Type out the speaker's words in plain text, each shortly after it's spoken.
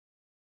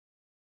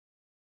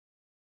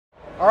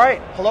All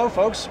right, hello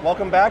folks,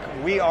 welcome back.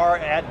 We are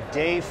at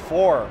day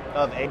 4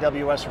 of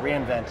AWS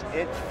reInvent.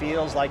 It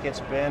feels like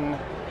it's been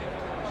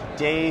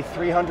day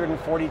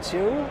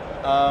 342.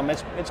 I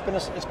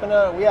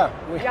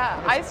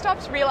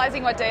stopped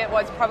realizing what day it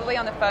was probably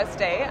on the first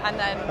day, and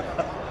then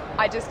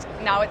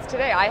now it's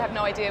today. I have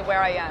no idea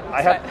where I am.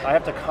 I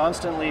have to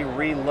constantly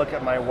re-look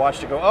at my watch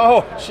to go,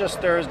 oh, it's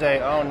just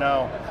Thursday, oh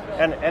no.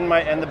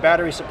 And the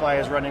battery supply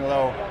is running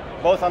low,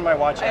 both on my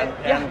watch and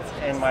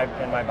in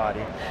my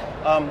body.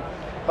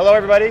 Hello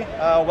everybody,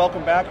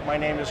 welcome back. My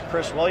name is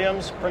Chris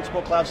Williams,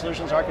 Principal Cloud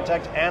Solutions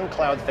Architect and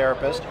Cloud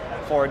Therapist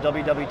for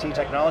WWT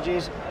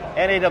Technologies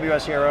and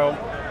AWS Hero.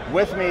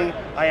 With me,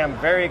 I am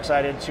very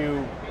excited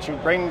to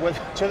bring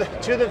to the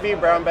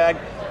vBrownBag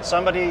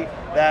somebody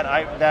that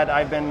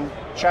I've been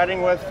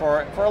chatting with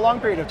for a long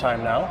period of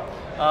time now.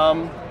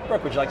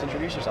 Brooke, would you like to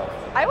introduce yourself?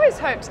 I always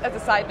hoped, as a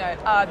side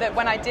note, that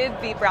when I did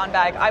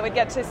vBrownBag, I would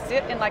get to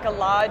sit in like a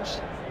large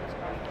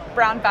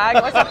brown bag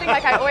or something.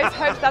 Like I always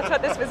hoped that's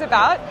what this was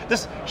about.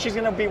 She's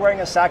going to be wearing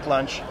a sack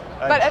lunch.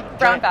 But a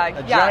brown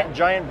bag,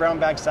 giant brown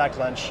bag sack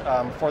lunch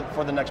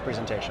for the next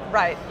presentation.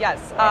 Right,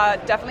 yes.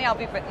 Definitely I'll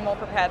be more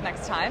prepared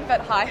next time.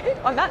 But hi,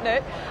 on that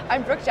note,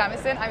 I'm Brooke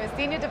Jamieson. I'm a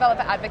Senior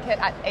Developer Advocate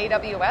at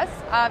AWS,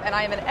 and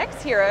I am an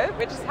ex-hero,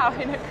 which is how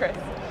I know Chris.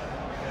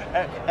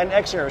 An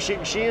ex-hero.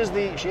 She has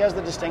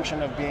the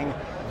distinction of being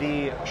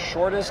the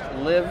shortest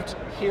lived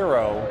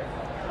hero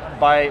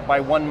by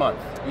 1 month.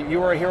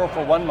 You were a hero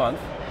for 1 month,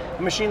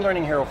 a machine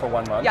learning hero for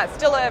 1 month. Yeah,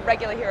 still a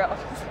regular hero.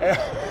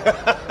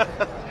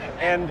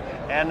 And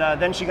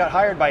then she got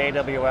hired by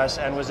AWS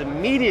and was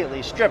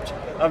immediately stripped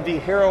of the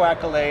hero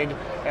accolade,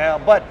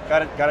 but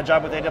got a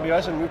job with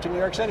AWS and moved to New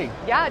York City.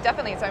 Yeah,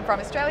 definitely. So I'm from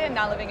Australia,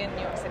 now living in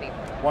New York City.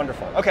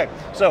 Wonderful. Okay,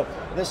 so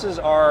this is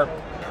our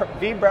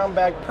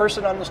vBrownBag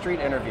person on the street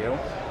interview.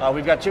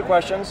 We've got 2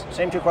 questions,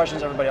 same 2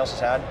 questions everybody else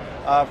has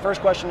had.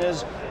 First question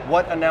is,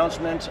 what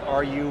announcement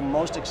are you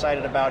most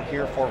excited about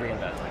here for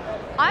reInvent?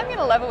 I'm going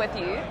to level with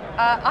you.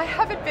 I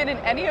haven't been in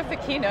any of the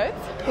keynotes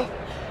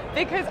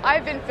because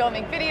I've been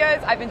filming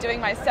videos, I've been doing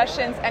my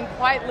sessions, and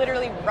quite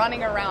literally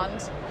running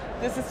around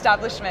this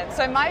establishment.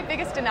 So my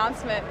biggest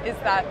announcement is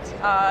that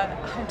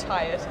I'm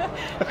tired.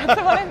 That's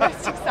the one I'm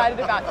most excited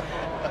about.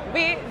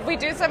 We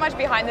do so much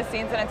behind the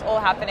scenes and it's all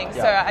happening.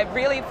 Yeah.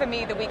 So for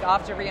me, the week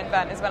after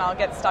reInvent is when I'll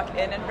get stuck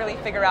in and really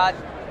figure out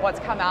what's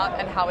come out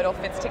and how it all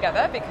fits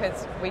together,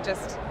 because we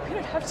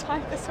don't have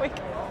time this week.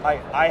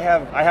 I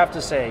have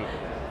to say,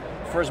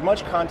 for as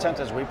much content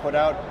as we put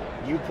out,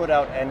 you put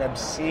out an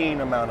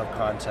obscene amount of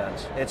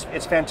content.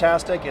 It's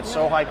fantastic. It's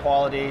so high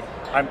quality.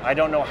 I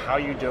don't know how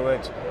you do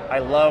it. I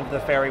love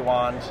the fairy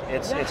wand.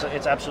 It's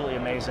absolutely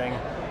amazing.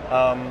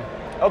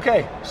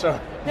 Okay, so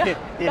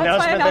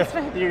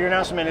your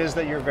announcement is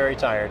that you're very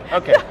tired.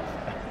 Okay,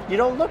 you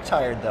don't look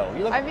tired though.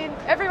 You look. I mean,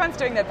 everyone's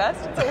doing their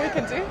best. That's all we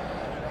can do.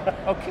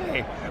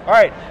 Okay, all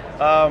right.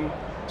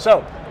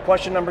 So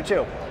question number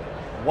 2.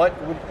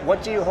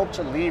 What do you hope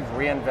to leave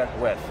reInvent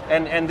with?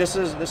 And this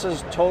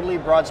is totally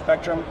broad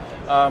spectrum.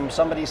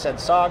 Somebody said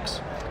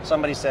socks.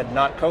 Somebody said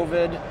not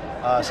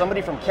COVID.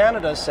 Somebody from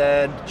Canada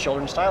said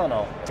children's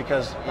Tylenol.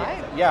 Because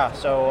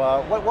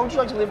So what would you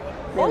like to leave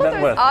reInvent all of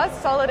those with? Are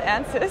solid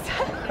answers.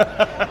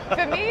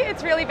 For me,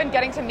 it's really been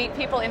getting to meet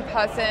people in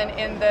person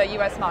in the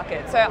US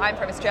market. So I'm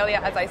from Australia,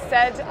 as I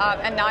said,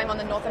 and now I'm on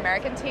the North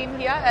American team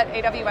here at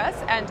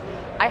AWS, and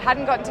I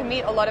hadn't gotten to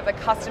meet a lot of the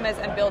customers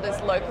and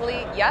builders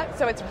locally yet,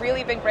 so it's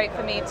really been great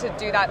for me to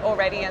do that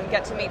already and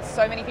get to meet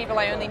so many people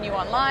I only knew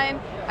online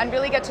and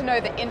really get to know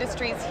the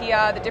industries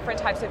here, the different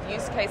types of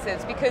use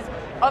cases, because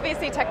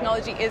obviously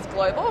technology is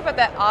global, but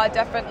there are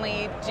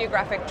definitely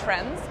geographic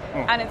trends,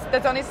 and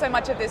there's only so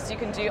much of this you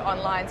can do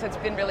online, so it's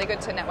been really good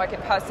to network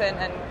in person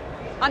and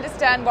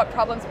understand what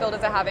problems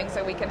builders are having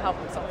so we can help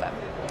them solve them.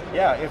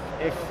 Yeah,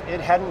 if it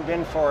hadn't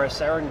been for a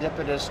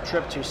serendipitous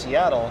trip to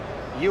Seattle,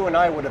 you and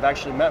I would have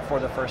actually met for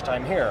the first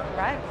time here.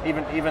 Right.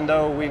 Even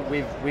though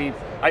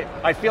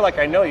I feel like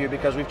I know you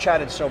because we've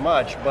chatted so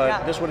much,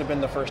 but this would have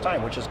been the first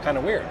time, which is kind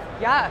of weird.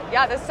 Yeah,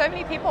 there's so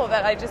many people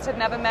that I just had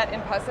never met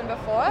in person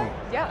before.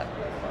 Yeah.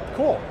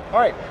 Cool. All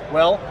right.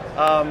 Well,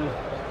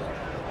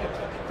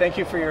 thank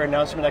you for your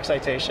announcement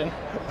excitation.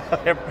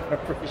 I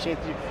appreciate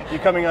you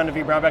coming on to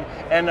vBrownBag.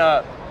 And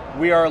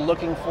we are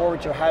looking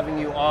forward to having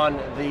you on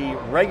the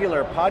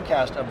regular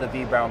podcast of the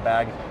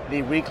vBrownBag,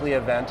 the weekly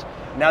event.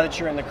 Now that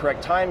you're in the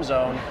correct time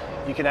zone,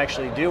 you can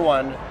actually do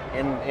one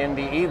in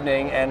the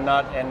evening and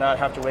not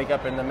have to wake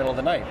up in the middle of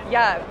the night.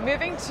 Yeah,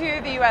 moving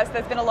to the US,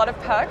 there's been a lot of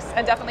perks,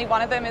 and definitely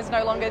one of them is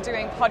no longer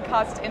doing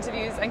podcast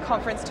interviews and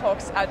conference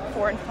talks at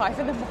 4 and 5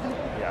 in the morning.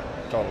 Yeah,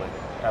 totally.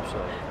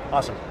 Absolutely.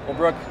 Awesome. Well,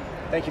 Brooke,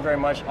 thank you very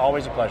much.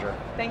 Always a pleasure.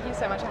 Thank you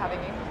so much for having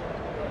me.